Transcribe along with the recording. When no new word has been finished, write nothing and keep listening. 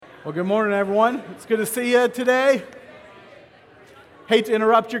Well, good morning, everyone. It's good to see you today. Hate to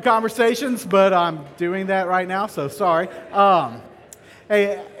interrupt your conversations, but I'm doing that right now, so sorry.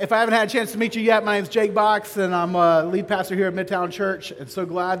 Hey, if I haven't had a chance to meet you yet, my name is Jake Box, and I'm a lead pastor here at Midtown Church. And so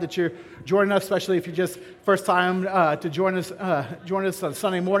glad that you're joining us, especially if you're just first time to join us on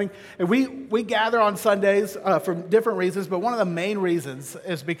Sunday morning. And we gather on Sundays for different reasons, but one of the main reasons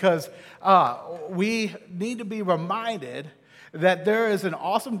is because we need to be reminded that there is an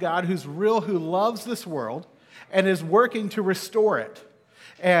awesome God who's real, who loves this world, and is working to restore it.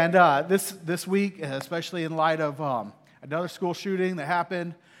 And this week, especially in light of another school shooting that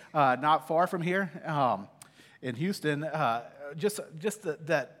happened not far from here in Houston, that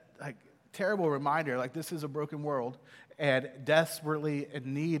like terrible reminder, like this is a broken world and desperately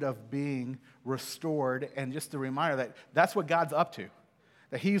in need of being restored, and just the reminder that that's what God's up to.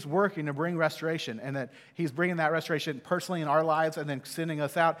 That he's working to bring restoration, and that he's bringing that restoration personally in our lives and then sending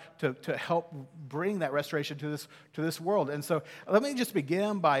us out to help bring that restoration to this world. And so let me just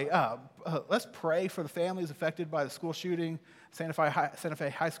begin by, let's pray for the families affected by the school shooting, Santa Fe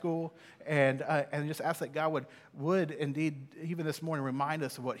High School, and just ask that God would indeed, even this morning, remind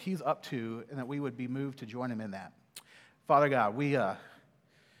us of what he's up to, and that we would be moved to join him in that. Father God, we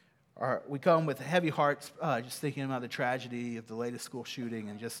come with heavy hearts, just thinking about the tragedy of the latest school shooting,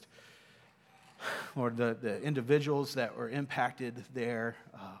 and just, Lord, the individuals that were impacted there,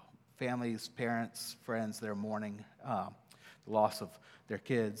 families, parents, friends that are mourning the loss of their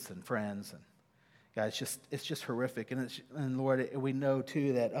kids and friends, and God, it's just horrific, and Lord, we know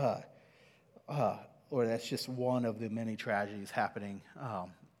too that, Lord, that's just one of the many tragedies happening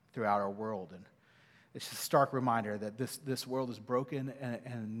throughout our world, and it's just a stark reminder that this world is broken and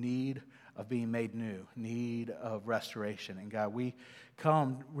in need of being made new, need of restoration. And God, we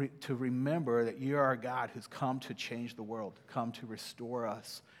come to remember that you are a God who's come to change the world, come to restore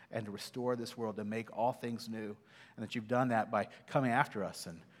us and to restore this world, to make all things new. And that you've done that by coming after us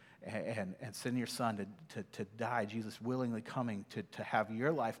and sending your son to die, Jesus willingly coming to have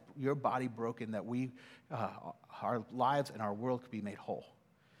your life, your body broken, that our lives and our world could be made whole.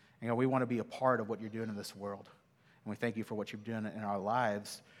 And God, we want to be a part of what you're doing in this world. And we thank you for what you're doing in our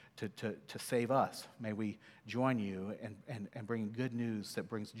lives to save us. May we join you and bring good news that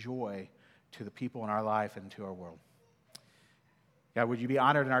brings joy to the people in our life and to our world. God, would you be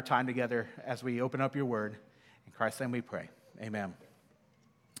honored in our time together as we open up your word? In Christ's name we pray. Amen.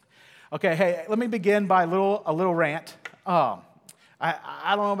 Okay, hey, let me begin by a little rant. I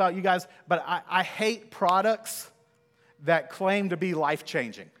don't know about you guys, but I hate products that claim to be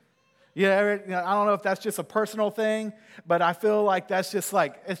life-changing. I don't know if that's just a personal thing, but I feel like that's just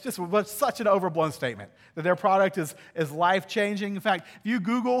it's such an overblown statement that their product is life-changing. In fact, if you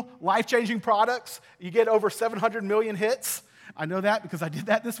Google life-changing products, you get over 700 million hits. I know that because I did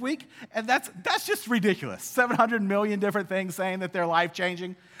that this week, and that's just ridiculous. 700 million different things saying that they're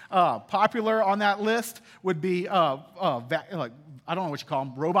life-changing. Popular on that list would be I don't know what you call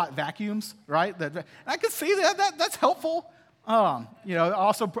them, robot vacuums, right? And I can see that's helpful.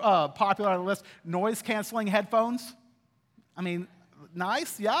 Also popular on the list, noise-canceling headphones. I mean,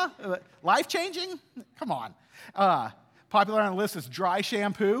 nice, yeah? Life-changing? Come on. Popular on the list is dry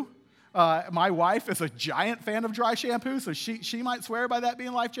shampoo. My wife is a giant fan of dry shampoo, so she might swear by that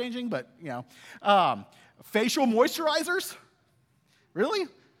being life-changing, but, facial moisturizers? Really?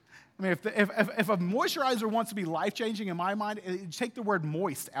 I mean, if a moisturizer wants to be life-changing in my mind, take the word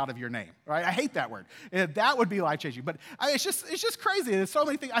moist out of your name, right? I hate that word. That would be life-changing. But it's just crazy. There's so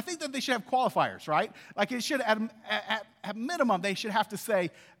many things. I think that they should have qualifiers, right? Like it should, at minimum, they should have to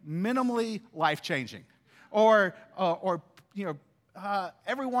say minimally life-changing. Or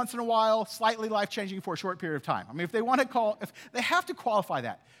every once in a while, slightly life-changing for a short period of time. I mean, if they have to qualify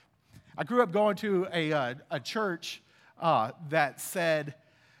that. I grew up going to a church that said,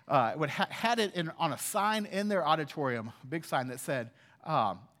 had it on a sign in their auditorium, a big sign that said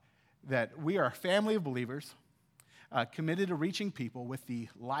that we are a family of believers committed to reaching people with the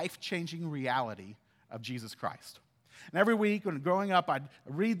life-changing reality of Jesus Christ. And every week when growing up, I'd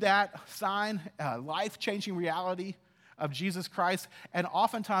read that sign, life-changing reality of Jesus Christ, and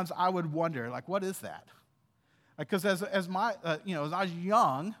oftentimes I would wonder, like, what is that? Because as I was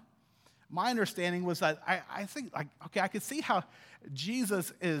young, my understanding was that I think, like, okay, I could see how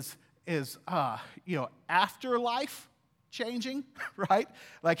Jesus is afterlife changing, right?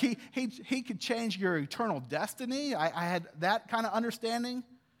 Like he could change your eternal destiny. I had that kind of understanding.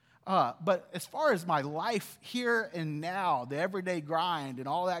 But as far as my life here and now, the everyday grind and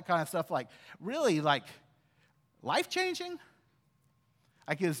all that kind of stuff, like really like life-changing?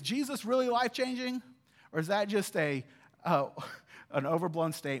 Like is Jesus really life-changing? Or is that just a an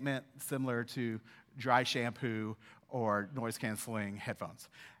overblown statement similar to dry shampoo or noise-canceling headphones.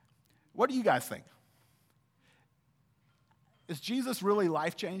 What do you guys think? Is Jesus really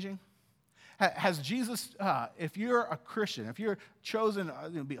life-changing? Has Jesus, if you're a Christian, if you're chosen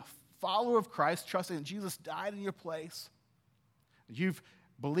to be a follower of Christ, trusting that Jesus died in your place, you've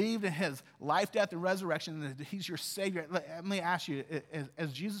believed in his life, death, and resurrection, and that he's your Savior, let me ask you,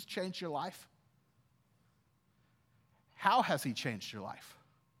 has Jesus changed your life? How has he changed your life?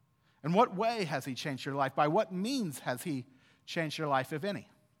 In what way has he changed your life? By what means has he changed your life, if any?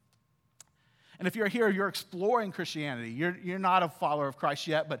 And if you're here, you're exploring Christianity. You're not a follower of Christ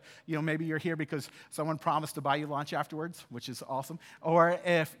yet, but maybe you're here because someone promised to buy you lunch afterwards, which is awesome. Or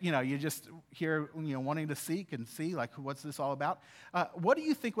if you're just here wanting to seek and see like what's this all about. What do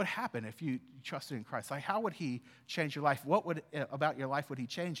you think would happen if you trusted in Christ? Like how would he change your life? What would about your life would he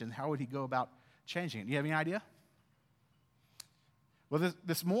change, and how would he go about changing it? Do you have any idea? Well,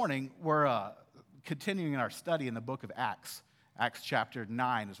 this morning we're continuing our study in the book of Acts. Acts chapter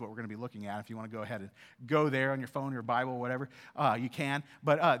 9 is what we're going to be looking at. If you want to go ahead and go there on your phone, your Bible, whatever, you can.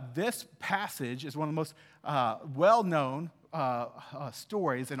 But this passage is one of the most well-known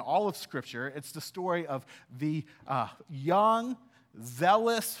stories in all of Scripture. It's the story of the young,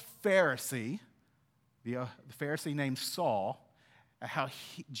 zealous Pharisee, the Pharisee named Saul, how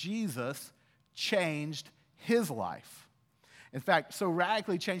Jesus changed his life. In fact, so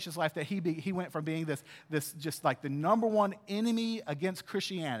radically changed his life that he went from being this just like the number one enemy against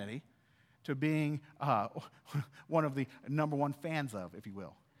Christianity to being one of the number one fans of, if you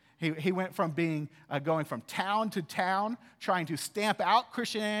will. He went from being going from town to town, trying to stamp out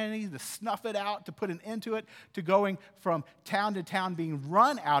Christianity, to snuff it out, to put an end to it, to going from town to town, being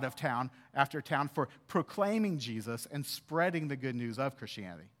run out of town after town for proclaiming Jesus and spreading the good news of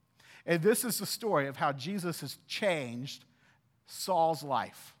Christianity. And this is the story of how Jesus has changed Saul's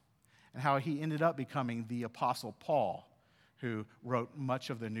life and how he ended up becoming the Apostle Paul, who wrote much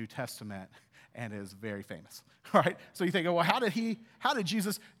of the New Testament and is very famous. All right? So you think, well, how did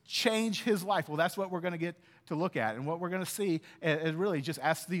Jesus change his life? Well, that's what we're going to get to look at. And what we're going to see is really just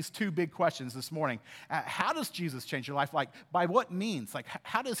ask these two big questions this morning. How does Jesus change your life? Like, by what means? Like,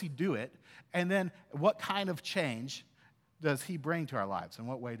 how does he do it? And then what kind of change does he bring to our lives? In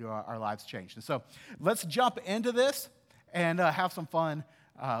what way do our lives change? And so let's jump into this and have some fun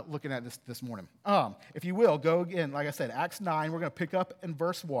looking at this morning. If you will, go again, like I said, Acts 9. We're going to pick up in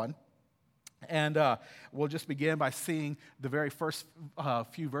verse 1. And we'll just begin by seeing the very first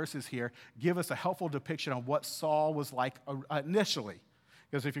few verses here give us a helpful depiction of what Saul was like initially.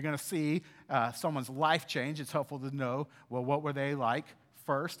 Because if you're going to see someone's life change, it's helpful to know, well, what were they like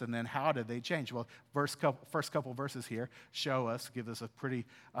first, and then how did they change? Well, first couple verses here give us a pretty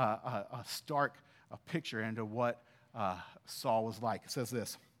stark picture into what Saul was like. It says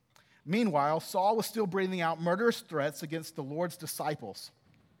this: Meanwhile, Saul was still breathing out murderous threats against the Lord's disciples.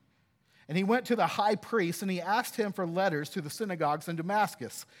 And he went to the high priest, and he asked him for letters to the synagogues in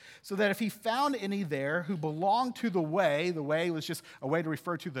Damascus, so that if he found any there who belonged to the way was just a way to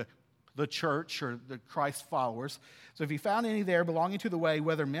refer to the church or the Christ followers. So if he found any there belonging to the way,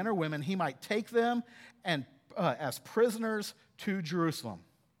 whether men or women, he might take them and as prisoners to Jerusalem.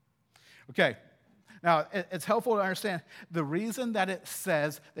 Okay. Now, it's helpful to understand the reason that it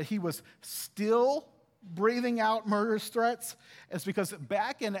says that he was still breathing out murderous threats is because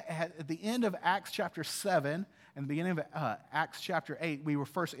back at the end of Acts chapter 7 and the beginning of Acts chapter 8, we were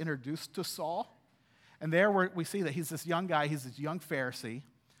first introduced to Saul. And there we see that he's this young guy, he's this young Pharisee,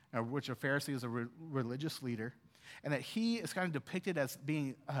 which a Pharisee is a religious leader, and that he is kind of depicted as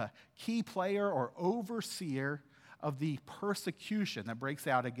being a key player or overseer of the persecution that breaks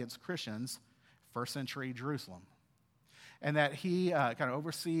out against Christians first century Jerusalem. And that he kind of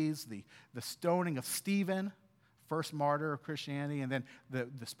oversees the stoning of Stephen, first martyr of Christianity, and then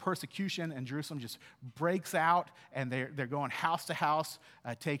this persecution in Jerusalem just breaks out, and they're going house to house,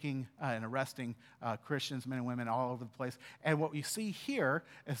 taking and arresting Christians, men and women, all over the place. And what we see here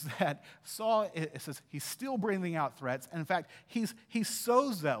is that Saul, it says he's still breathing out threats, and in fact, he's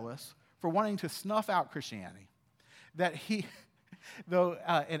so zealous for wanting to snuff out Christianity that though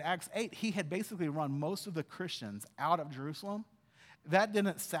in Acts 8, he had basically run most of the Christians out of Jerusalem, that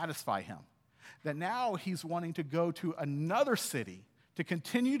didn't satisfy him. That now he's wanting to go to another city to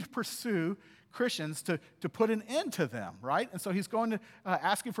continue to pursue Christians to put an end to them, right? And so he's going to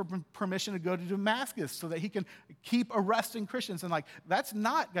asking for permission to go to Damascus so that he can keep arresting Christians. And that's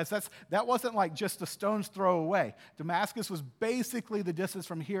not, guys, that wasn't like just a stone's throw away. Damascus was basically the distance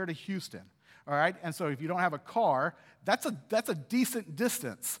from here to Houston. all right? And so if you don't have a car, that's a decent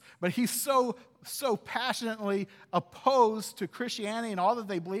distance. But he's so passionately opposed to Christianity and all that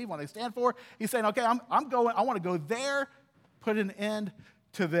they believe, what they stand for. He's saying, okay, I want to go there, put an end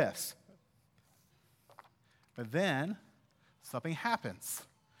to this. But then something happens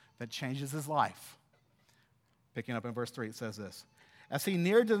that changes his life. Picking up in verse 3, it says this. As he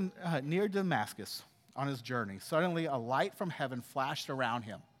neared Damascus on his journey, suddenly a light from heaven flashed around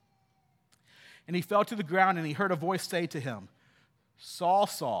him. And he fell to the ground, and he heard a voice say to him, Saul,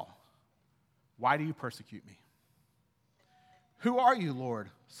 Saul, why do you persecute me? Who are you, Lord?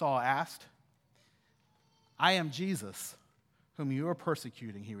 Saul asked. I am Jesus, whom you are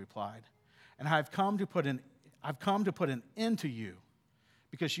persecuting, he replied. And I've come to put an end to you,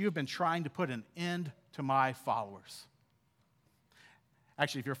 because you have been trying to put an end to my followers.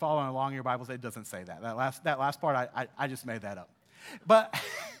 Actually, if you're following along in your Bibles, it doesn't say that. That last part, I just made that up. But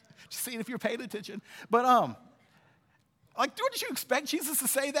just seeing if you're paying attention. But wouldn't you expect Jesus to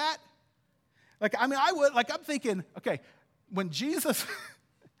say that? I would. I'm thinking, okay, when Jesus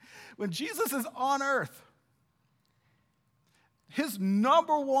is on earth, his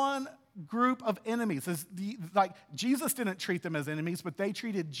number one group of enemies is Jesus didn't treat them as enemies, but they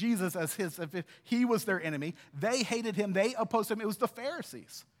treated Jesus as if he was their enemy. They hated him. They opposed him. It was the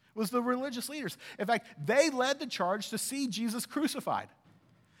Pharisees. It was the religious leaders. In fact, they led the charge to see Jesus crucified.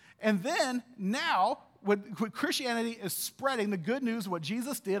 And then now, when Christianity is spreading the good news of what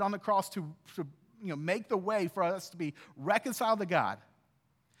Jesus did on the cross to make the way for us to be reconciled to God,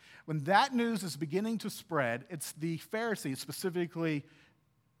 when that news is beginning to spread, it's the Pharisees, specifically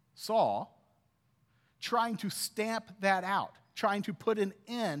Saul, trying to stamp that out, trying to put an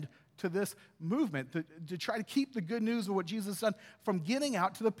end to this movement, to try to keep the good news of what Jesus done from getting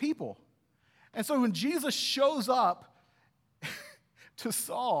out to the people. And so when Jesus shows up to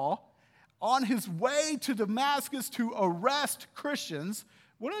Saul on his way to Damascus to arrest Christians,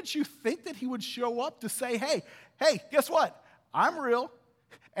 wouldn't you think that he would show up to say, hey, guess what? I'm real,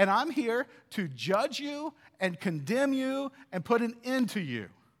 and I'm here to judge you and condemn you and put an end to you.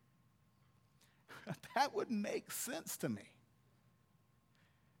 That would make sense to me.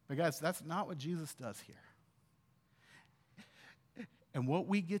 But guys, that's not what Jesus does here. And what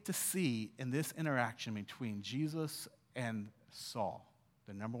we get to see in this interaction between Jesus and Saul,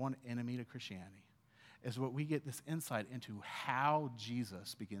 the number one enemy to Christianity, is what we get this insight into how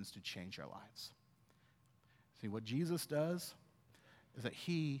Jesus begins to change our lives. See, what Jesus does is that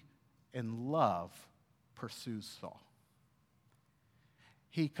he, in love, pursues Saul.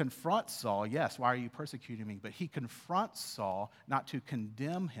 He confronts Saul, yes, why are you persecuting me? But he confronts Saul not to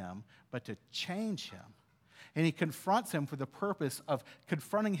condemn him, but to change him. And he confronts him for the purpose of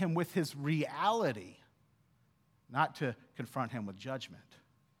confronting him with his reality, not to confront him with judgment.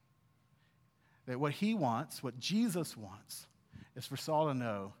 That what he wants, what Jesus wants, is for Saul to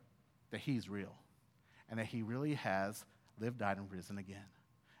know that he's real and that he really has lived, died, and risen again.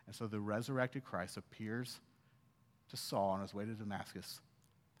 And so the resurrected Christ appears to Saul on his way to Damascus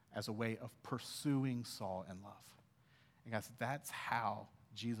as a way of pursuing Saul in love. And guys, that's how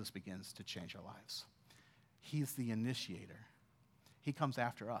Jesus begins to change our lives. He's the initiator. He comes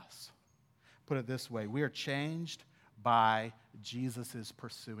after us. Put it this way, we are changed by Jesus'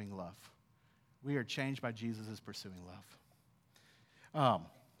 pursuing love. We are changed by Jesus' pursuing love.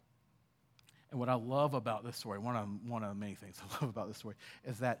 And what I love about this story, one of the many things I love about this story,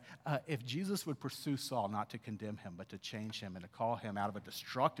 is that if Jesus would pursue Saul not to condemn him, but to change him and to call him out of a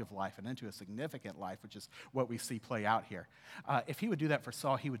destructive life and into a significant life, which is what we see play out here, if he would do that for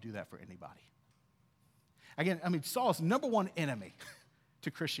Saul, he would do that for anybody. Again, Saul's number one enemy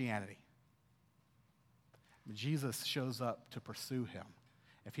to Christianity. Jesus shows up to pursue him.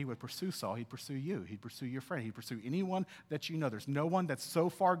 If he would pursue Saul, he'd pursue you. He'd pursue your friend. He'd pursue anyone that you know. There's no one that's so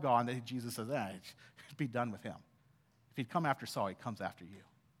far gone that Jesus says, be done with him. If he'd come after Saul, he comes after you.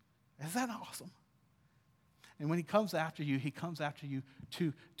 Isn't that awesome? And when he comes after you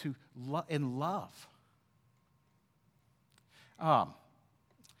in love.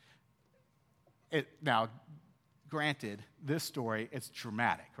 Now, granted, this story, it's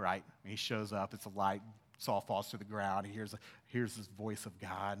dramatic, right? He shows up, it's a light. Saul falls to the ground. He hears this voice of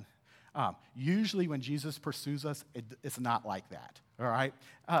God. Usually when Jesus pursues us, it's not like that, all right?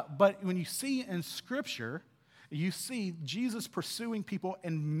 But when you see in Scripture, you see Jesus pursuing people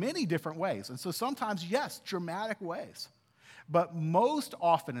in many different ways. And so sometimes, yes, dramatic ways. But most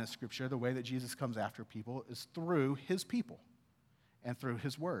often in Scripture, the way that Jesus comes after people is through his people and through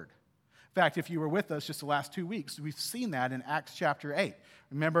his word. In fact, if you were with us just the last 2 weeks, we've seen that in Acts chapter 8.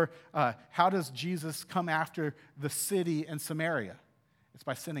 Remember, how does Jesus come after the city in Samaria? It's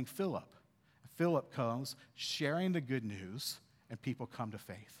by sending Philip. Philip comes sharing the good news, and people come to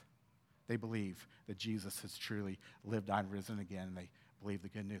faith. They believe that Jesus has truly lived, died, and risen again, and they believe the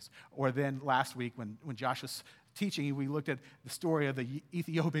good news. Or then last week when Josh was teaching, we looked at the story of the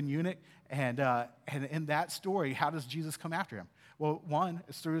Ethiopian eunuch, and in that story, how does Jesus come after him? Well, one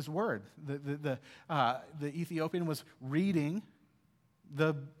is through his word. The Ethiopian was reading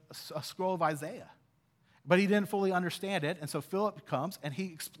a scroll of Isaiah, but he didn't fully understand it, and so Philip comes and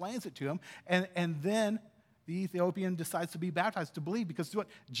he explains it to him, and then the Ethiopian decides to be baptized, to believe, because what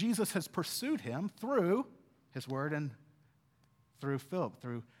Jesus has pursued him through his word and through Philip,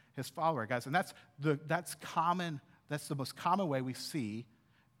 through his follower, guys. And that's common. That's the most common way we see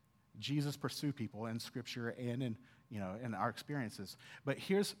Jesus pursue people in Scripture and in our experiences. But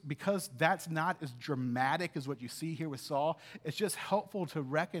because that's not as dramatic as what you see here with Saul, it's just helpful to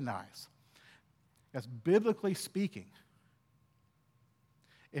recognize, as biblically speaking,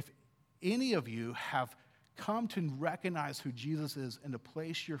 if any of you have come to recognize who Jesus is and to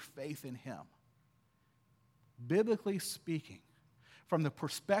place your faith in him, biblically speaking, from the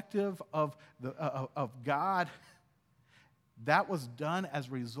perspective of God, that was done as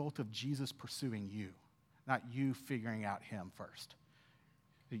a result of Jesus pursuing you, not you figuring out him first.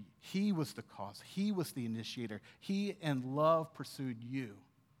 He was the cause. He was the initiator. He, in love, pursued you,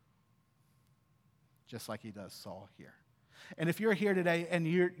 just like he does Saul here. And if you're here today and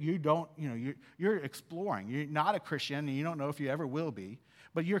you're exploring, you're not a Christian, and you don't know if you ever will be,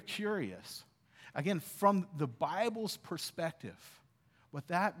 but you're curious, again, from the Bible's perspective, what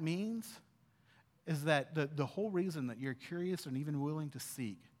that means is that the whole reason that you're curious and even willing to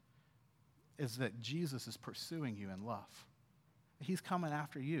seek is that Jesus is pursuing you in love. He's coming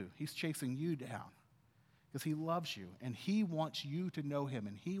after you. He's chasing you down because he loves you, and he wants you to know him,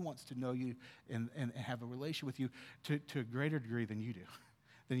 and he wants to know you and have a relation with you to a greater degree than you do,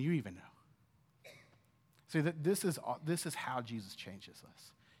 than you even know. See, that this is how Jesus changes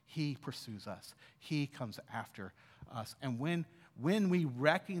us. He pursues us. He comes after us. And when we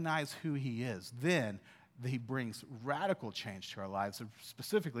recognize who he is, then he brings radical change to our lives. And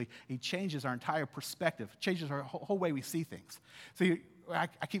specifically, he changes our entire perspective, changes our whole way we see things. See, I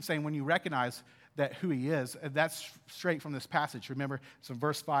keep saying when you recognize that who he is, that's straight from this passage. Remember, it's in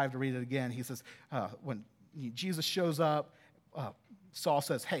verse 5, to read it again. He says, when Jesus shows up, Saul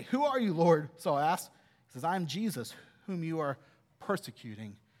says, "Hey, who are you, Lord?" Saul asks. He says, "I'm Jesus, whom you are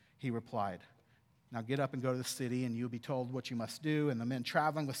persecuting," he replied. "Now get up and go to the city, and you'll be told what you must do." And the men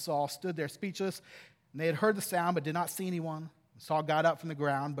traveling with Saul stood there speechless, and they had heard the sound but did not see anyone. And Saul got up from the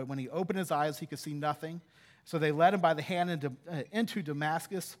ground, but when he opened his eyes, he could see nothing. So they led him by the hand into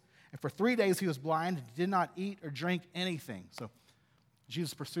Damascus, and for 3 days he was blind and did not eat or drink anything. So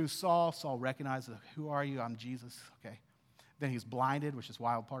Jesus pursues Saul. Saul recognizes, "Who are you?" "I'm Jesus." Okay. Then he's blinded, which is a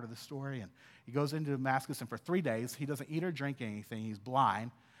wild part of the story, and he goes into Damascus, and for 3 days he doesn't eat or drink anything. He's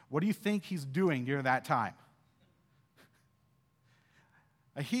blind. What do you think he's doing during that time?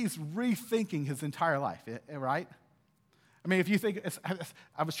 He's rethinking his entire life, right? I mean, if you think,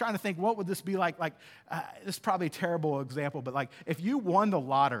 I was trying to think, what would this be like? This is probably a terrible example, but if you won the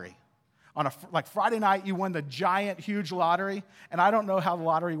lottery, on Friday night, you won the giant, huge lottery, and I don't know how the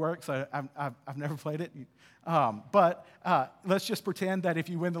lottery works. I've never played it. But let's just pretend that if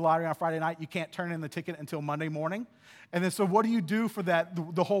you win the lottery on Friday night, you can't turn in the ticket until Monday morning. And then so what do you do for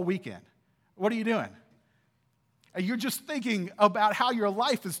the whole weekend? What are you doing? You're just thinking about how your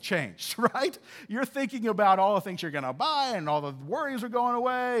life has changed, right? You're thinking about all the things you're going to buy, and all the worries are going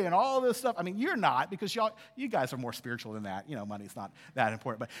away and all this stuff. I mean, you're not, because you guys are more spiritual than that. Money's not that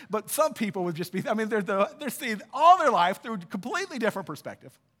important. But some people would just be, they're seeing all their life through a completely different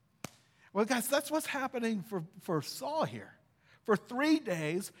perspective. Well, guys, that's what's happening for Saul here. For 3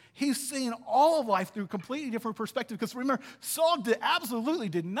 days, he's seeing all of life through a completely different perspective. Because remember, Saul absolutely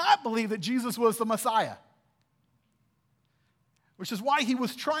did not believe that Jesus was the Messiah, which is why he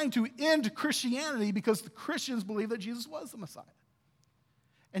was trying to end Christianity, because the Christians believed that Jesus was the Messiah.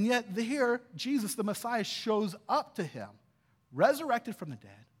 And yet here, Jesus, the Messiah, shows up to him, resurrected from the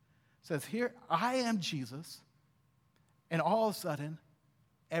dead, says, "Here, I am Jesus." And all of a sudden,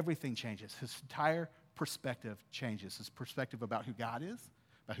 everything changes. His entire perspective changes. His perspective about who God is,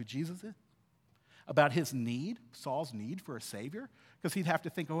 about who Jesus is, about his need, Saul's need for a Savior. Because he'd have to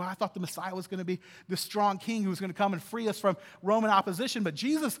think, I thought the Messiah was going to be this strong king who was going to come and free us from Roman opposition. But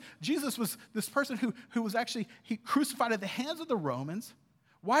Jesus was this person who was actually, he crucified at the hands of the Romans.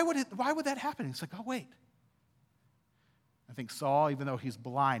 Why would that happen? He's like, wait. I think Saul, even though he's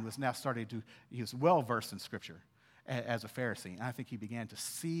blind, was now he was well-versed in Scripture as a Pharisee. And I think he began to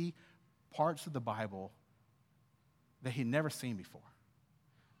see parts of the Bible that he'd never seen before.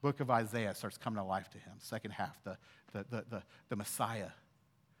 book of Isaiah starts coming to life to him. Second half, the Messiah,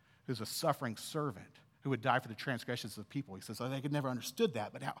 who's a suffering servant who would die for the transgressions of the people. He says, oh, they could never understood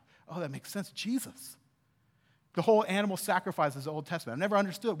that, but how? Oh, that makes sense. Jesus. The whole animal sacrifice is the Old Testament. I've never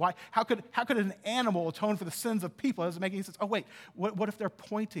understood why. How could an animal atone for the sins of people? It doesn't make any sense. Oh, wait, what if they're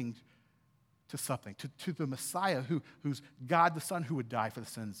pointing to something, to the Messiah who's God the Son who would die for the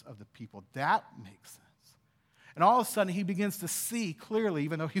sins of the people? That makes sense. And all of a sudden, he begins to see clearly,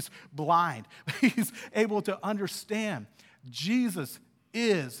 even though he's blind. He's able to understand Jesus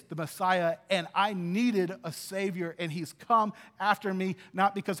is the Messiah, and I needed a Savior, and he's come after me,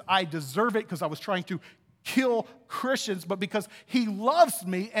 not because I deserve it, because I was trying to kill Christians, but because he loves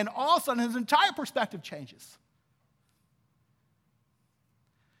me, and all of a sudden, his entire perspective changes.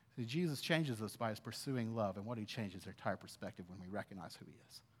 See, Jesus changes us by his pursuing love, and what he changes our entire perspective when we recognize who he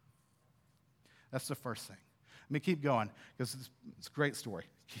is. That's the first thing. Let me keep going, because it's a great story.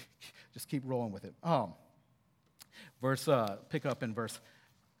 Just keep rolling with it. Pick up in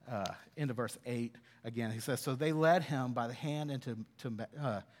into verse 8 again. He says, so they led him by the hand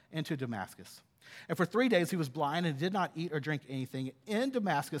into Damascus. And for 3 days he was blind and did not eat or drink anything. In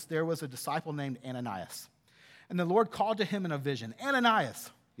Damascus there was a disciple named Ananias. And the Lord called to him in a vision, Ananias.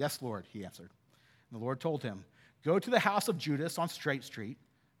 Yes, Lord, he answered. And the Lord told him, go to the house of Judas on Straight Street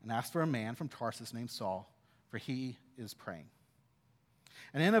and ask for a man from Tarsus named Saul, for he is praying.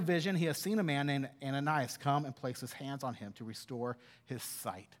 And in a vision, he has seen a man named Ananias come and place his hands on him to restore his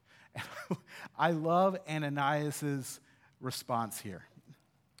sight. And I love Ananias' response here.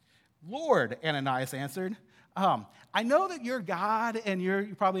 Lord, Ananias answered, I know that you're God and you're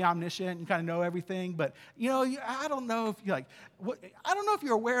probably omniscient and you kind of know everything, but I don't know if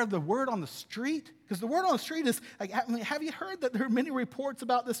you're aware of the word on the street, because the word on the street is like, have you heard that there are many reports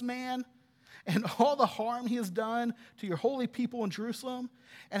about this man and all the harm he has done to your holy people in Jerusalem,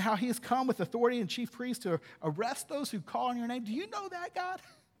 and how he has come with authority and chief priests to arrest those who call on your name? Do you know that, God?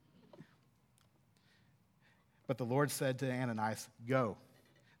 But the Lord said to Ananias, go.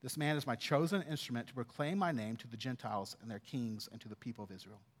 This man is my chosen instrument to proclaim my name to the Gentiles and their kings and to the people of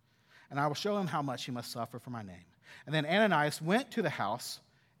Israel. And I will show him how much he must suffer for my name. And then Ananias went to the house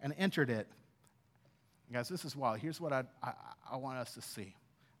and entered it. Guys, this is wild. Here's what I want us to see.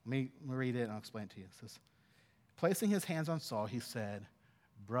 Let me read it and I'll explain it to you. It says, placing his hands on Saul, he said,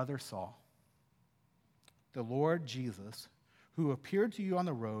 Brother Saul, the Lord Jesus, who appeared to you on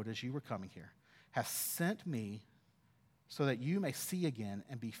the road as you were coming here, has sent me so that you may see again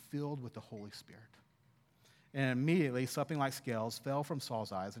and be filled with the Holy Spirit. And immediately something like scales fell from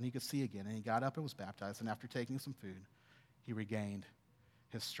Saul's eyes, and he could see again, and he got up and was baptized, and after taking some food, he regained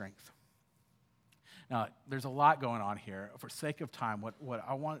his strength. Now, there's a lot going on here. For sake of time, what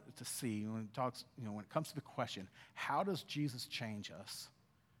I want to see when it comes to the question, how does Jesus change us?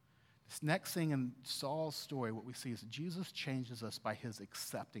 This next thing in Saul's story, what we see is that Jesus changes us by his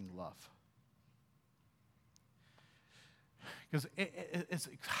accepting love. Because it's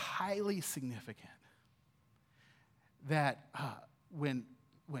highly significant that when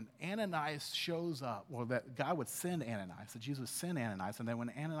Ananias shows up, well, that God would send Ananias, that Jesus would send Ananias, and then when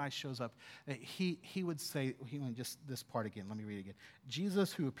Ananias shows up, he would say, just this part again, let me read it again.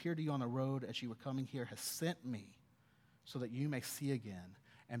 Jesus, who appeared to you on the road as you were coming here, has sent me so that you may see again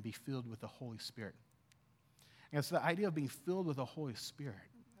and be filled with the Holy Spirit. And so the idea of being filled with the Holy Spirit,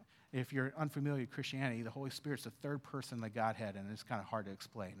 if you're unfamiliar with Christianity, the Holy Spirit's the third person of the Godhead, and it's kind of hard to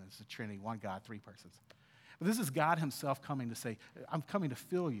explain. It's a Trinity, one God, three persons. But this is God himself coming to say, I'm coming to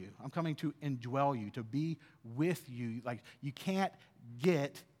fill you. I'm coming to indwell you, to be with you. Like, you can't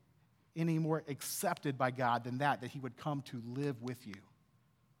get any more accepted by God than that he would come to live with you.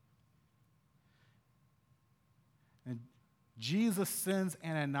 And Jesus sends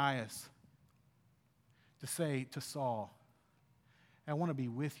Ananias to say to Saul, I want to be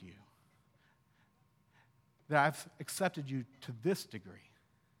with you. That I've accepted you to this degree.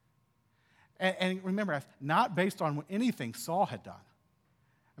 And remember, not based on anything Saul had done.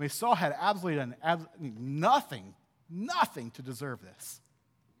 I mean, Saul had absolutely done nothing to deserve this.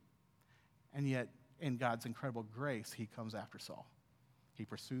 And yet, in God's incredible grace, he comes after Saul. He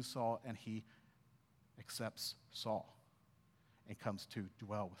pursues Saul, and he accepts Saul and comes to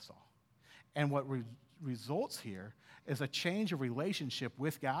dwell with Saul. And what results here is a change of relationship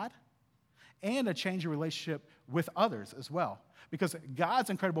with God and a change of relationship with others as well. Because God's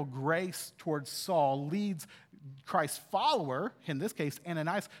incredible grace towards Saul leads Christ's follower, in this case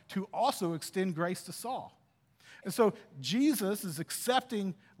Ananias, to also extend grace to Saul. And so Jesus'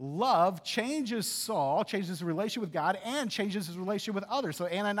 accepting love changes Saul, changes his relationship with God, and changes his relationship with others. So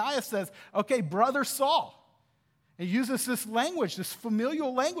Ananias says, okay, brother Saul, It uses this language, this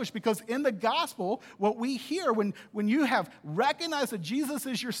familial language, because in the gospel, what we hear when you have recognized that Jesus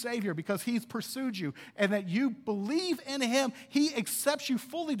is your Savior because he's pursued you and that you believe in him, he accepts you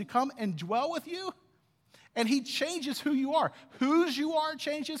fully to come and dwell with you, and he changes who you are. Whose you are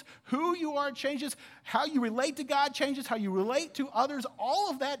changes, who you are changes, how you relate to God changes, how you relate to others,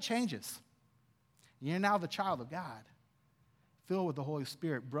 all of that changes. You're now the child of God, filled with the Holy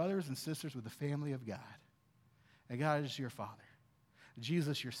Spirit, brothers and sisters with the family of God. And God is your Father.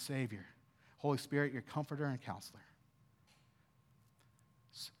 Jesus, your Savior. Holy Spirit, your comforter and counselor.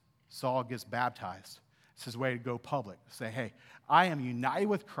 Saul gets baptized. It's his way to go public. Say, hey, I am united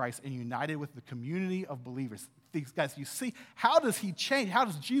with Christ and united with the community of believers. These guys, you see, how does he change? How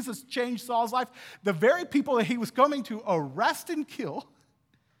does Jesus change Saul's life? The very people that he was coming to arrest and kill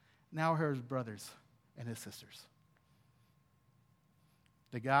now are his brothers and his sisters.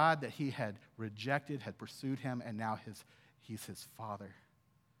 The God that he had rejected had pursued him, and now he's his father.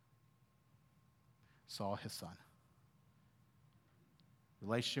 Saul, his son.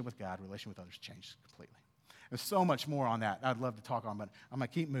 Relationship with God, relationship with others changed completely. There's so much more on that I'd love to talk on, but I'm going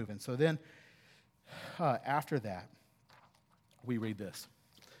to keep moving. So then, after that, we read this.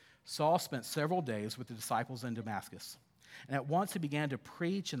 Saul spent several days with the disciples in Damascus, and at once he began to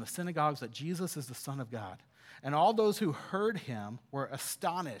preach in the synagogues that Jesus is the Son of God. And all those who heard him were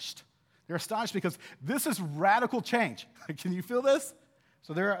astonished. They're astonished because this is radical change. Can you feel this?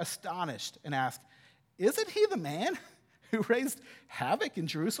 So they're astonished and asked, isn't he the man who raised havoc in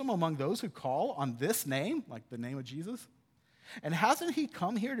Jerusalem among those who call on this name, like the name of Jesus? And hasn't he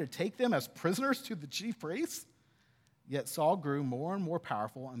come here to take them as prisoners to the chief priests? Yet Saul grew more and more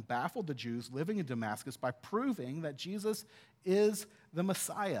powerful and baffled the Jews living in Damascus by proving that Jesus is the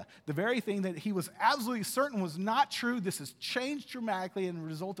Messiah. The very thing that he was absolutely certain was not true. This has changed dramatically, and the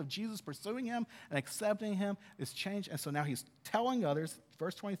result of Jesus pursuing him and accepting him is changed. And so now he's telling others,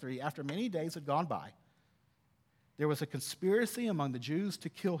 verse 23, after many days had gone by, there was a conspiracy among the Jews to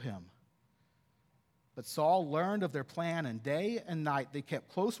kill him. But Saul learned of their plan, and day and night they kept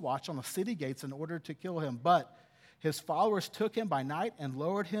close watch on the city gates in order to kill him. But his followers took him by night and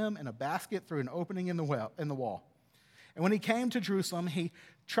lowered him in a basket through an opening in the wall. And when he came to Jerusalem, he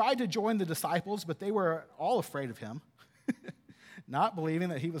tried to join the disciples, but they were all afraid of him, not believing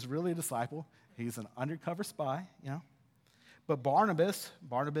that he was really a disciple. He's an undercover spy, But Barnabas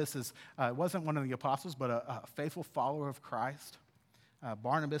wasn't one of the apostles, but a faithful follower of Christ.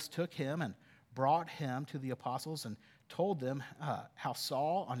 Barnabas took him and brought him to the apostles and told them how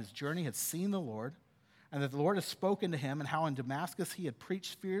Saul on his journey had seen the Lord, and that the Lord had spoken to him, and how in Damascus he had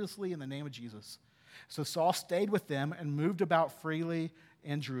preached fearlessly in the name of Jesus. So Saul stayed with them and moved about freely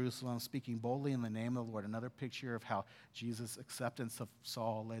in Jerusalem, speaking boldly in the name of the Lord. Another picture of how Jesus' acceptance of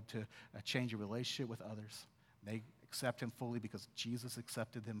Saul led to a change of relationship with others. They accept him fully because Jesus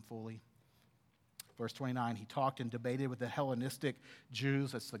accepted them fully. Verse 29, he talked and debated with the Hellenistic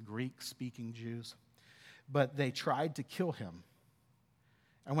Jews, that's the Greek-speaking Jews, but they tried to kill him.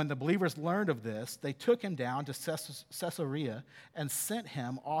 And when the believers learned of this, they took him down to Caesarea and sent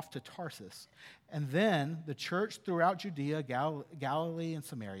him off to Tarsus. And then the church throughout Judea, Galilee, and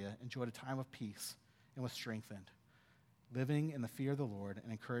Samaria enjoyed a time of peace and was strengthened, living in the fear of the Lord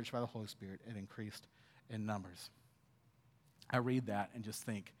and encouraged by the Holy Spirit, and increased in numbers. I read that and just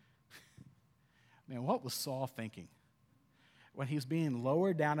think, man, what was Saul thinking? When he's being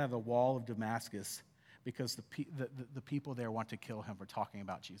lowered down out of the wall of Damascus because the people there want to kill him for talking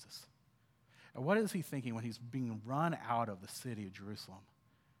about Jesus. And what is he thinking when he's being run out of the city of Jerusalem?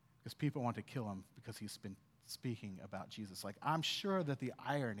 Because people want to kill him because he's been speaking about Jesus. Like, I'm sure that the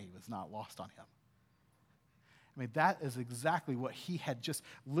irony was not lost on him. I mean, that is exactly what he had just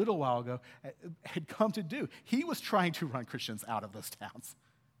a little while ago had come to do. He was trying to run Christians out of those towns.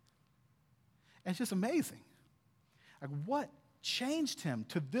 And it's just amazing. Like, what changed him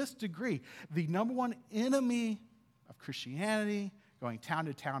to this degree? The number one enemy of Christianity, going town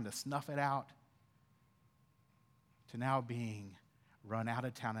to town to snuff it out, to now being run out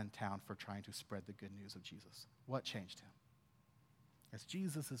of town and town for trying to spread the good news of Jesus. What changed him? It's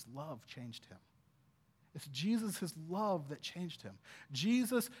Jesus' love changed him. It's Jesus' love that changed him.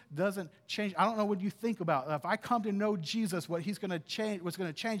 Jesus doesn't change. I don't know what you think about. If I come to know Jesus, what's going to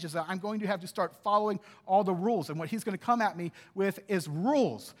change is that I'm going to have to start following all the rules. And what he's going to come at me with is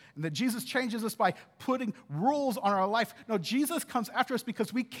rules. And that Jesus changes us by putting rules on our life. No, Jesus comes after us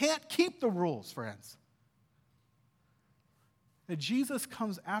because we can't keep the rules, friends. That Jesus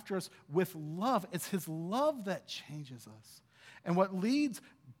comes after us with love. It's his love that changes us. And what leads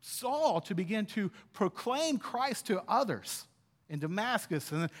Saul to begin to proclaim Christ to others in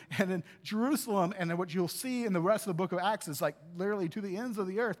Damascus and in Jerusalem. And then what you'll see in the rest of the book of Acts is like literally to the ends of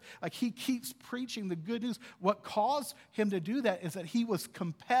the earth. Like he keeps preaching the good news. What caused him to do that is that he was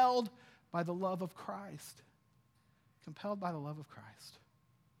compelled by the love of Christ. Compelled by the love of Christ.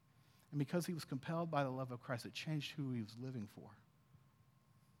 And because he was compelled by the love of Christ, it changed who he was living for.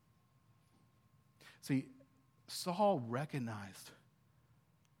 See, Saul recognized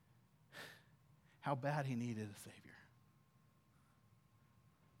how bad he needed a Savior.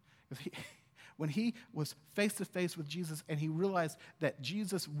 When he was face to face with Jesus and he realized that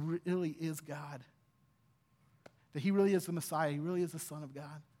Jesus really is God, that he really is the Messiah, he really is the Son of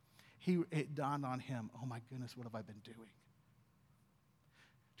God, it dawned on him, oh my goodness, what have I been doing?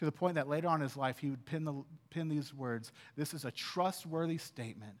 To the point that later on in his life, he would pen these words, this is a trustworthy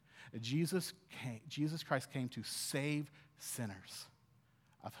statement that Jesus Christ came to save sinners,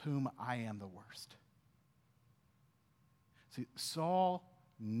 of whom I am the worst. See, Saul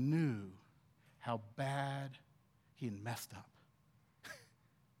knew how bad he had messed up.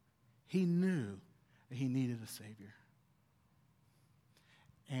 He knew that he needed a Savior.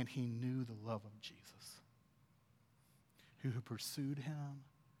 And he knew the love of Jesus, who pursued him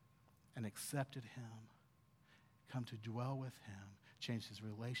and accepted him, come to dwell with him, changed his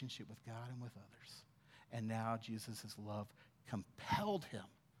relationship with God and with others. And now Jesus' love compelled him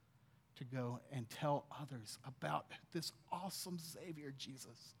to go and tell others about this awesome Savior,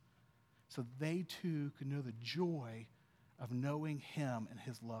 Jesus, so they too could know the joy of knowing him and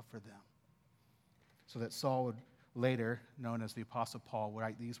his love for them. So that Saul would later, known as the Apostle Paul, would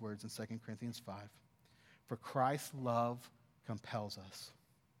write these words in 2 Corinthians 5. For Christ's love compels us,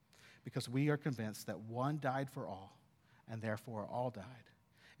 because we are convinced that one died for all, and therefore all died.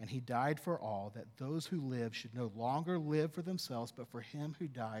 And he died for all, that those who live should no longer live for themselves, but for him who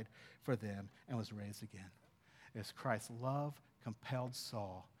died for them and was raised again. It's Christ's love compelled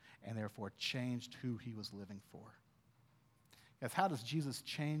Saul, and therefore changed who he was living for. Yes, how does Jesus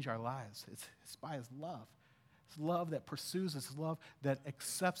change our lives? It's by his love. It's love that pursues us, love that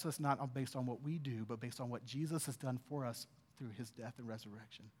accepts us not based on what we do, but based on what Jesus has done for us through his death and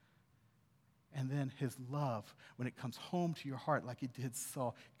resurrection. And then his love, when it comes home to your heart like it did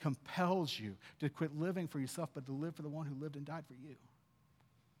Saul, compels you to quit living for yourself, but to live for the one who lived and died for you.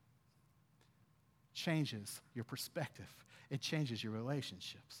 Changes your perspective. It changes your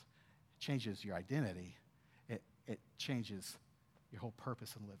relationships. It changes your identity. It changes your whole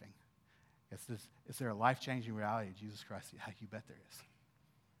purpose in living. Is there a life-changing reality of Jesus Christ? Yeah, you bet there is.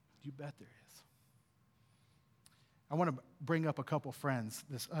 You bet there is. I want to bring up a couple friends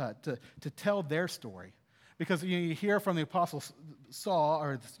to tell their story. Because you hear from the Apostle Saul,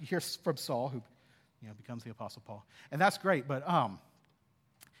 or you hear from Saul, who becomes the Apostle Paul. And that's great, but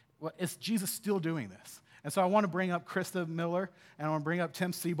is Jesus still doing this? And so I want to bring up Krista Miller, and I want to bring up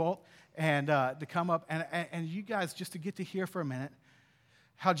Tim Seabolt, and to come up, and you guys just to get to hear for a minute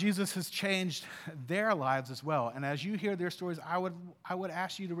how Jesus has changed their lives as well. And as you hear their stories, I would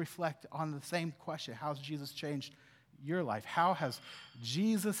ask you to reflect on the same question. How has Jesus changed your life? How has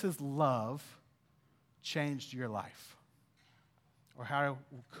Jesus' love changed your life? Or how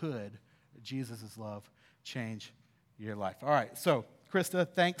could Jesus' love change your life? All right, so Krista,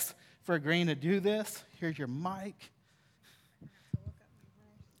 thanks for agreeing to do this. Here's your mic.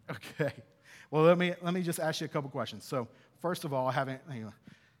 Okay. Well, let me just ask you a couple questions. So first of all, I haven't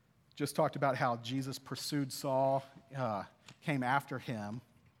just talked about how Jesus pursued Saul, came after him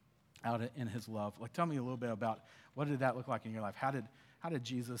out in his love. Like, tell me a little bit about what did that look like in your life? How did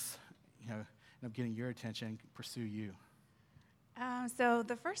Jesus, end up getting your attention, pursue you? So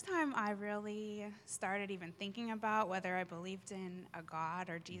the first time I really started even thinking about whether I believed in a God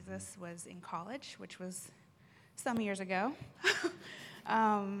or Jesus was in college, which was some years ago.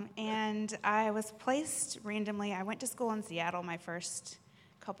 And I was placed randomly. I went to school in Seattle my first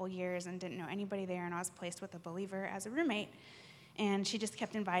couple years and didn't know anybody there, and I was placed with a believer as a roommate. And she just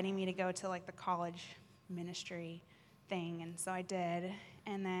kept inviting me to go to like the college ministry thing, and so I did.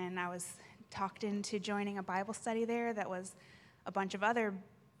 And then I was talked into joining a Bible study there that was a bunch of other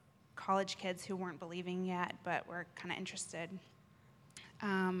college kids who weren't believing yet but were kind of interested.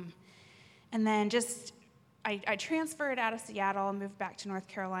 And then I transferred out of Seattle, moved back to North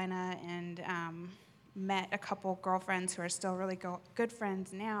Carolina, and met a couple girlfriends who are still really good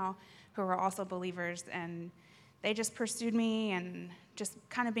friends now who are also believers, and they just pursued me, and just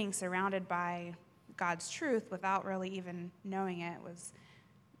kind of being surrounded by God's truth without really even knowing it was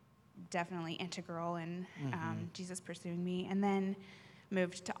definitely integral in Jesus pursuing me. And then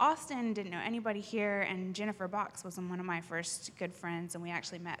moved to Austin, didn't know anybody here, and Jennifer Box was one of my first good friends, and we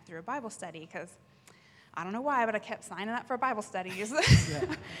actually met through a Bible study because I don't know why, but I kept signing up for Bible studies.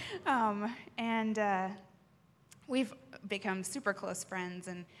 And we've become super close friends,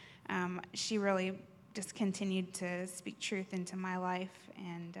 and she really just continued to speak truth into my life.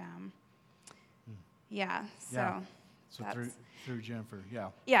 And So through Jennifer,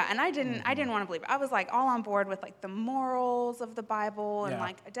 yeah, and I didn't want to believe it. I was like all on board with like the morals of the Bible, and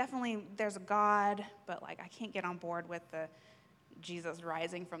like definitely there's a God, but like I can't get on board with the Jesus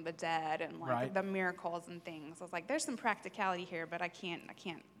rising from the dead and like the miracles and things. I was like, there's some practicality here, but I can't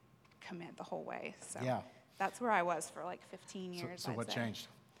commit the whole way. So that's where I was for like 15 years. So what changed?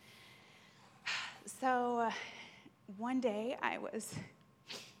 So one day I was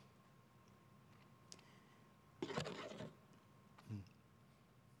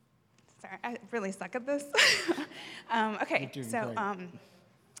sorry, I really suck at this. Okay, so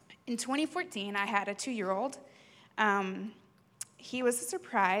in 2014, I had a 2-year-old. He was a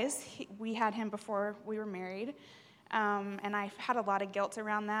surprise. We had him before we were married, and I had a lot of guilt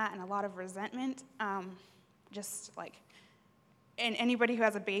around that and a lot of resentment. Just like, and anybody who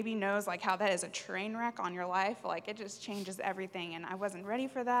has a baby knows like how that is a train wreck on your life. Like it just changes everything, and I wasn't ready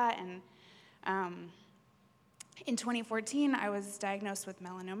for that. And in 2014, I was diagnosed with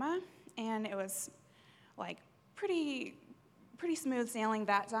melanoma, and it was like pretty smooth sailing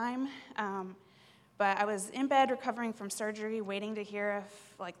that time. But I was in bed recovering from surgery, waiting to hear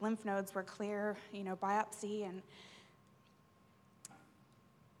if like lymph nodes were clear, biopsy, and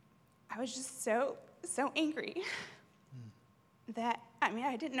I was just so angry that,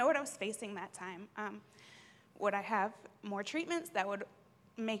 I didn't know what I was facing that time. Would I have more treatments that would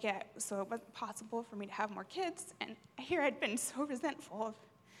make it so it wasn't possible for me to have more kids? And here I'd been so resentful of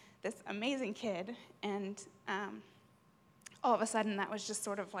this amazing kid, and all of a sudden that was just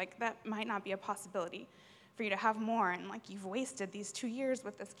sort of like, that might not be a possibility for you to have more, and like you've wasted these 2 years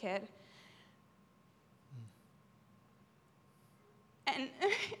with this kid. And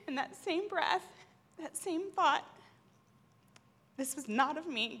in that same breath, that same thought, this was not of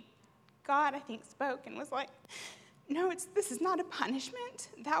me. God, I think, spoke and was like, no, this is not a punishment.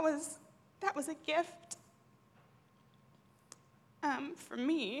 That was a gift for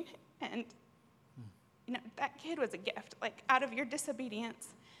me, and that kid was a gift. Like, out of your disobedience,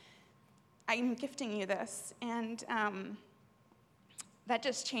 I'm gifting you this. And that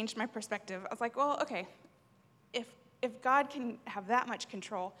just changed my perspective. I was like, well, okay, if God can have that much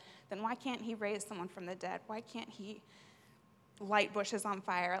control, then why can't he raise someone from the dead? Why can't he light bushes on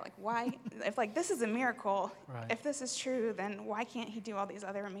fire? Like, why, if like this is a miracle, if this is true, then why can't he do all these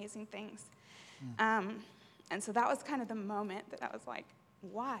other amazing things? And so that was kind of the moment that I was like,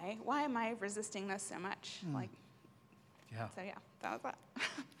 why am I resisting this so much? Like, so yeah, that was that.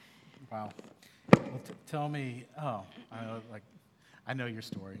 Wow. Well, tell me, I know your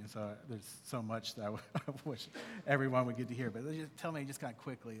story, and so there's so much that I wish everyone would get to hear, but just tell me just kind of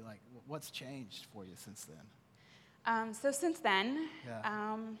quickly, like, what's changed for you since then? So since then,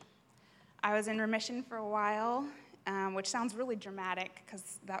 I was in remission for a while, which sounds really dramatic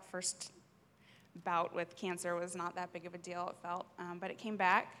because that first bout with cancer was not that big of a deal, it felt, but it came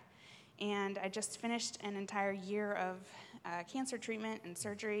back, and I just finished an entire year of cancer treatment and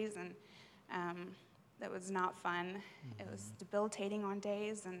surgeries, and that was not fun. It was debilitating on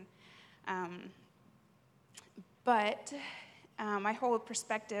days, and but my whole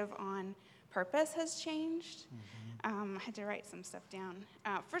perspective on purpose has changed. I had to write some stuff down.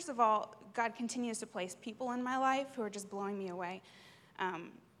 First of all, God continues to place people in my life who are just blowing me away.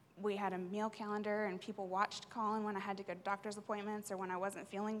 We had a meal calendar, and people watched Colin when I had to go to doctor's appointments or when I wasn't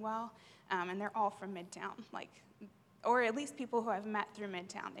feeling well, and they're all from Midtown, or at least people who I've met through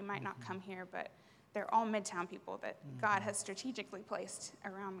Midtown. They might not come here, but they're all Midtown people that God has strategically placed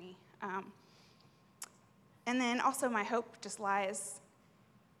around me. And then also my hope just lies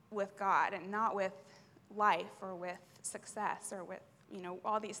with God and not with life or with success or with,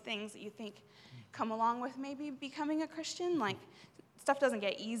 all these things that you think come along with maybe becoming a Christian. Like, stuff doesn't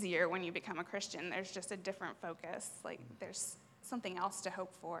get easier when you become a Christian. There's just a different focus. Like, there's something else to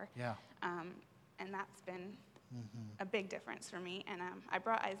hope for. Yeah. And that's been a big difference for me. And I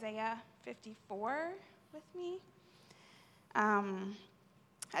brought Isaiah 54 with me.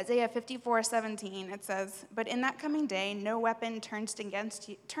 Isaiah 54:17, it says, "But in that coming day, no weapon turned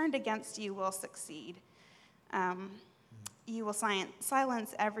against you will succeed. You will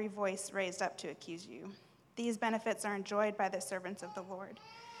silence every voice raised up to accuse you. These benefits are enjoyed by the servants of the Lord."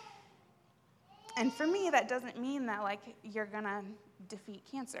 And for me, that doesn't mean that, you're going to defeat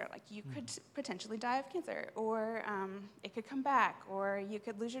cancer. You could potentially die of cancer, or it could come back, or you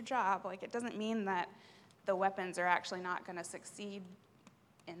could lose your job. It doesn't mean that the weapons are actually not going to succeed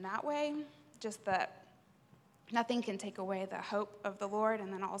in that way, just that nothing can take away the hope of the Lord,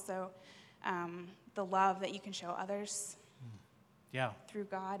 and then also the love that you can show others Yeah. through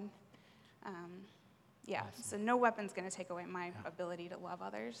God. So no weapon's going to take away my ability to love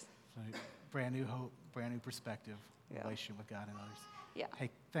others. So brand new hope, brand new perspective, Yeah. relationship with God and others. Yeah. Hey,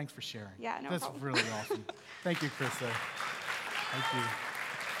 thanks for sharing. Yeah, no That's problem. really awesome. Thank you, Krista. Thank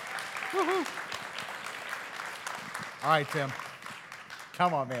you. Woo-hoo. All right, Tim.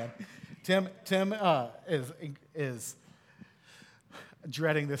 Come on, man. Tim is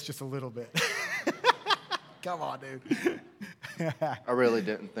dreading this just a little bit. Come on, dude. I really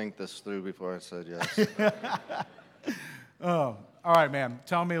didn't think this through before I said yes. All right, man.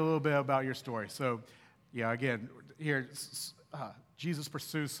 Tell me a little bit about your story. So, yeah, again, here, Jesus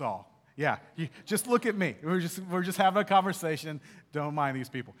pursues Saul. Yeah, just look at me. We're just having a conversation. Don't mind these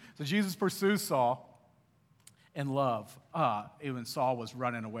people. So Jesus pursues Saul in love, even Saul was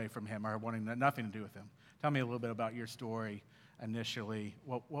running away from him or wanting nothing to do with him. Tell me a little bit about your story initially.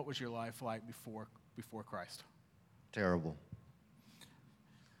 What was your life like before Christ? Terrible.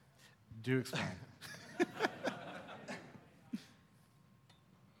 Do explain.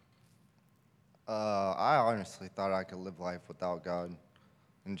 I honestly thought I could live life without God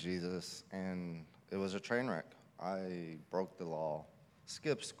and Jesus, and it was a train wreck. I broke the law,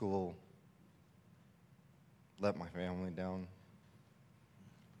 skipped school, let my family down.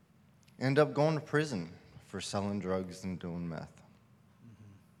 Ended up going to prison for selling drugs and doing meth.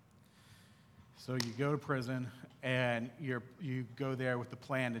 So you go to prison, and you go there with the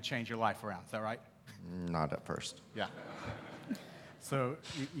plan to change your life around. Is that right? Not at first. Yeah. So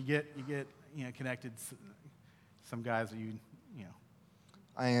you get connected. Some guys that you know.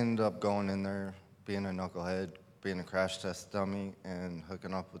 I ended up going in there, being a knucklehead, being a crash test dummy, and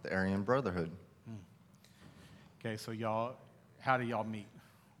hooking up with the Aryan Brotherhood Okay, so how do y'all meet?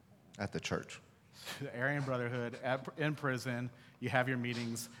 at the church. The Aryan Brotherhood in prison. You have your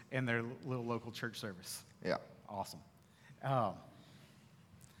meetings in their little local church service. Yeah. Awesome. And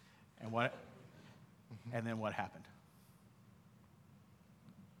then what happened?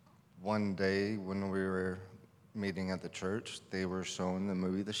 One day when we were meeting at the church, they were showing the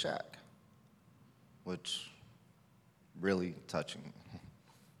movie The Shack, which really touching.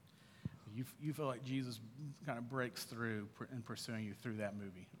 You feel like Jesus kind of breaks through in pursuing you through that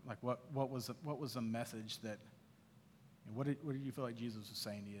movie. Like what was the message that? What did you feel like Jesus was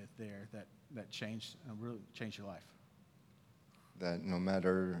saying to you there that changed really changed your life? That no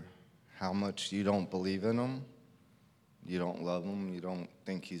matter how much you don't believe in him, you don't love him, you don't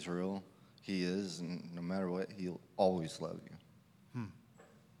think he's real, he is, and no matter what, he'll always love you.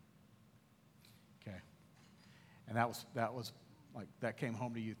 Okay. And that was like that came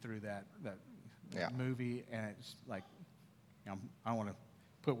home to you through that Yeah. movie, and it's like I don't want to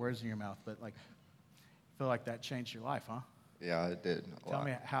put words in your mouth, but like I feel like that changed your life, huh? Yeah, it did a Tell lot.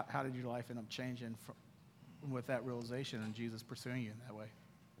 me how did your life end up changing with that realization and Jesus pursuing you in that way?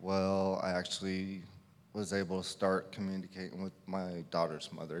 Well, I actually was able to start communicating with my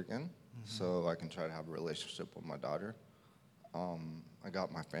daughter's mother again, so I can try to have a relationship with my daughter. I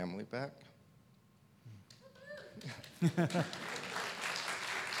got my family back.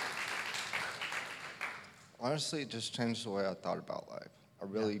 Honestly, it just changed the way I thought about life. I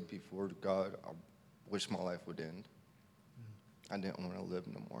really, before God, I wish my life would end. I didn't want to live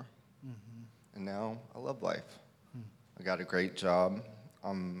no more. And now I love life. I got a great job.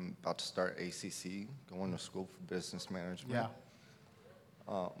 I'm about to start ACC, going to school for business management.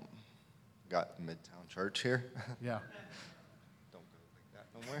 Yeah. Got Midtown Church here. Yeah. Don't go like that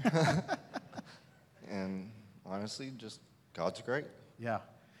no more. And honestly, just God's great. Yeah.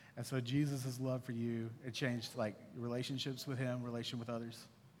 And so Jesus' love for you, it changed like relationships with him, relation with others.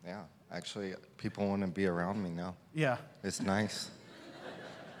 Yeah, actually, people want to be around me now. Yeah. It's nice.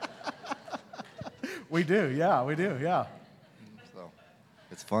 We do, yeah. So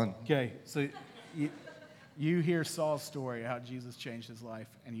it's fun. Okay, so you hear Saul's story, how Jesus changed his life,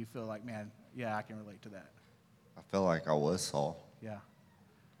 and you feel like, man, yeah, I can relate to that. I feel like I was Saul. Yeah.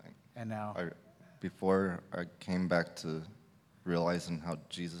 Like, And now, before I came back to realizing how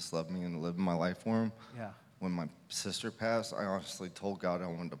Jesus loved me and living my life for him, yeah. when my sister passed, I honestly told God I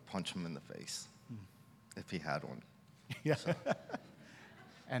wanted to punch him in the face if he had one. Yeah.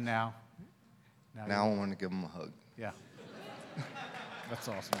 And now Now I want to give him a hug. yeah. That's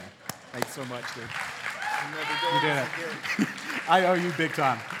awesome, man. Thanks so much, dude. You did it. I owe you big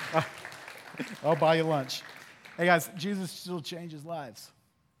time. I'll buy you lunch. Hey, guys, Jesus still changes lives.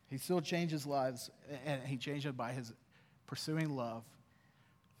 He still changes lives, and he changed it by his pursuing love.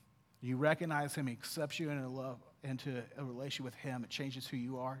 You recognize him, he accepts you into a relationship with him. It changes who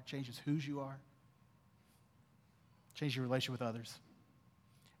you are, changes whose you are. change your relationship with others,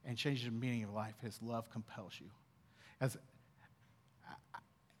 and change the meaning of life. His love compels you. As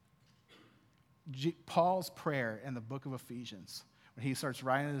Paul's prayer in the book of Ephesians, when he starts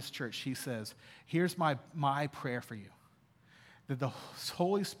writing to this church, he says, here's my prayer for you, that the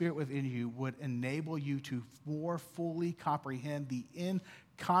Holy Spirit within you would enable you to more fully comprehend the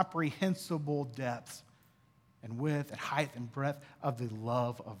incomprehensible depths and width and height and breadth of the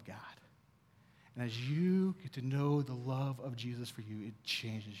love of God. And as you get to know the love of Jesus for you, it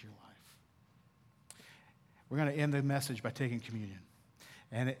changes your life. We're going to end the message by taking communion.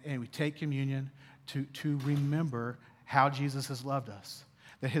 And we take communion to remember how Jesus has loved us,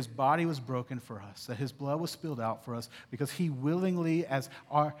 that his body was broken for us, that his blood was spilled out for us, because he willingly, as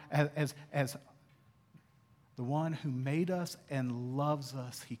the one who made us and loves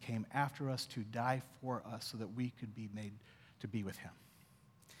us, he came after us to die for us so that we could be made to be with him.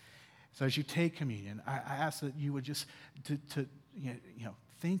 So as you take communion, I ask that you would just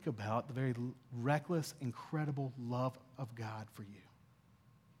think about the very reckless, incredible love of God for you.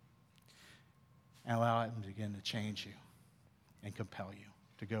 And allow him to begin to change you and compel you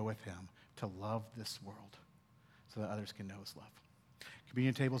to go with him, to love this world so that others can know his love.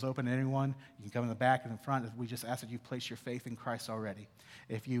 Communion table's open to anyone. You can come in the back and in front. We just ask that you place your faith in Christ already.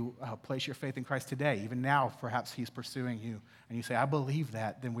 If you place your faith in Christ today, even now, perhaps he's pursuing you, and you say, I believe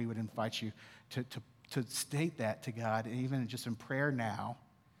that, then we would invite you to state that to God, and even just in prayer now,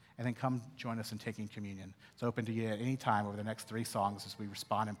 and then come join us in taking communion. It's open to you at any time over the next 3 songs as we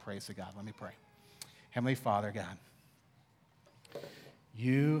respond in praise to God. Let me pray. Heavenly Father, God,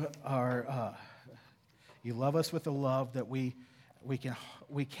 you love us with a love that we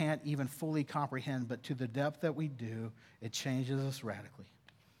can't even fully comprehend, but to the depth that we do, it changes us radically.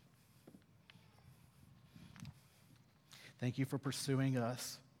 Thank you for pursuing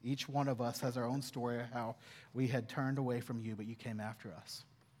us. Each one of us has our own story of how we had turned away from you, but you came after us.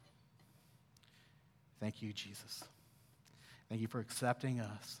 Thank you, Jesus. Thank you for accepting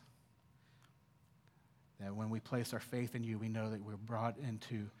us. That when we place our faith in you, we know that we're brought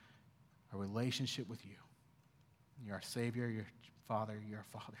into a relationship with you. You're our Savior, you're Father, you're our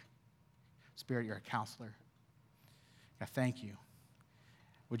Father. Spirit, you're a counselor. I thank you.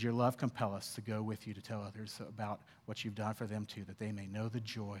 Would your love compel us to go with you to tell others about what you've done for them too, that they may know the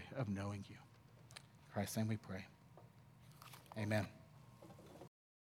joy of knowing you. In Christ's name we pray. Amen.